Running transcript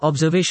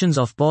Observations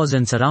of pores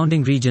and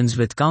surrounding regions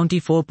with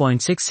County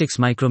 4.66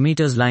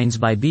 micrometers lines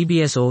by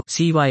BBSO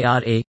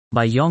CYRA,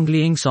 by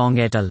Yongliang Song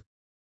et al.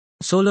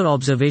 Solar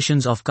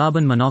observations of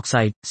carbon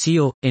monoxide,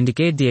 CO,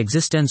 indicate the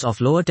existence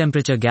of lower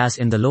temperature gas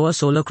in the lower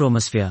solar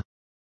chromosphere.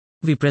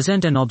 We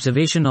present an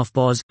observation of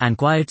pores, and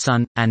quiet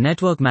sun, and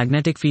network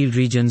magnetic field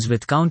regions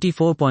with County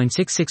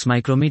 4.66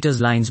 micrometers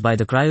lines by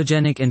the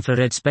Cryogenic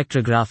Infrared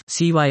Spectrograph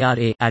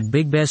CYRA at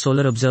Big Bear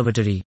Solar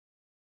Observatory.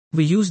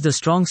 We used the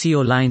strong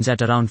CO lines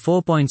at around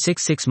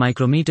 4.66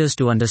 micrometers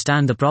to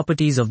understand the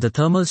properties of the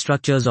thermal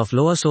structures of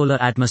lower solar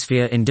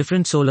atmosphere in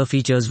different solar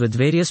features with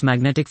various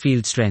magnetic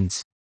field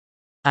strengths.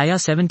 IA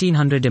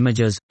 1700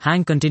 images,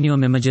 hang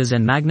continuum images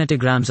and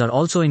magnetograms are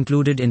also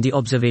included in the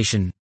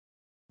observation.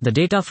 The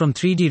data from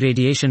 3D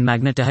radiation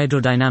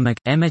magnetohydrodynamic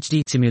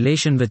 (MHD)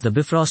 simulation with the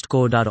Bifrost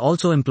code are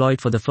also employed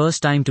for the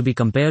first time to be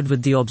compared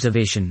with the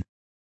observation.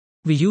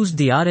 We used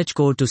the RH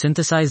code to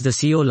synthesize the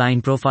CO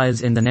line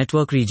profiles in the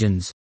network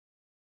regions.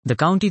 The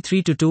County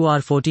 3 to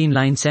 2R14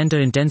 line center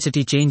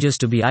intensity changes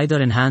to be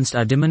either enhanced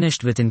or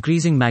diminished with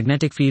increasing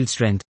magnetic field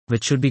strength,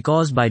 which should be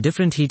caused by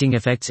different heating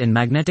effects in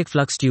magnetic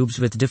flux tubes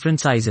with different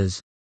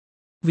sizes.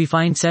 We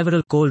find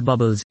several cold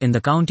bubbles in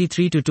the County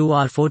 3 to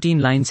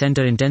 2R14 line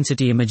center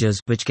intensity images,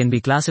 which can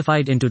be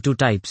classified into two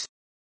types.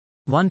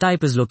 One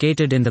type is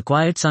located in the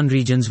quiet sun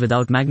regions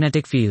without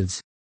magnetic fields.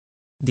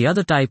 The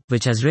other type,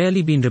 which has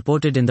rarely been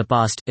reported in the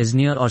past, is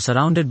near or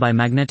surrounded by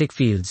magnetic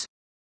fields.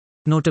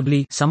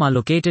 Notably, some are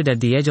located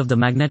at the edge of the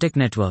magnetic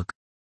network.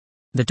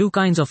 The two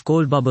kinds of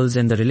cold bubbles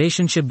and the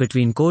relationship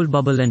between cold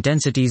bubble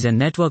intensities and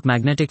network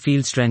magnetic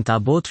field strength are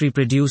both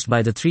reproduced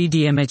by the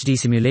 3D MHD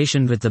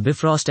simulation with the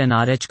Bifrost and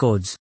RH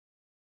codes.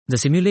 The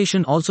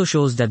simulation also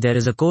shows that there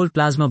is a cold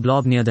plasma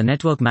blob near the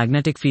network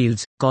magnetic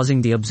fields,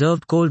 causing the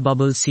observed cold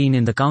bubbles seen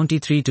in the County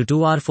 3 to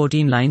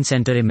 2R14 line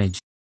center image.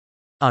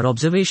 Our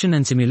observation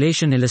and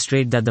simulation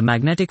illustrate that the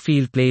magnetic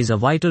field plays a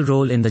vital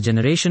role in the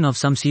generation of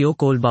some CO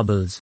cold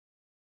bubbles.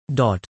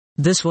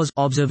 This was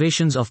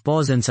Observations of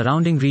Pores and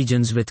Surrounding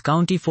Regions with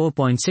County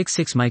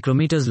 4.66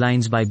 micrometers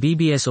lines by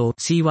BBSO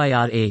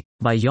CYRA,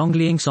 by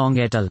Yongliang Song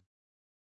et al.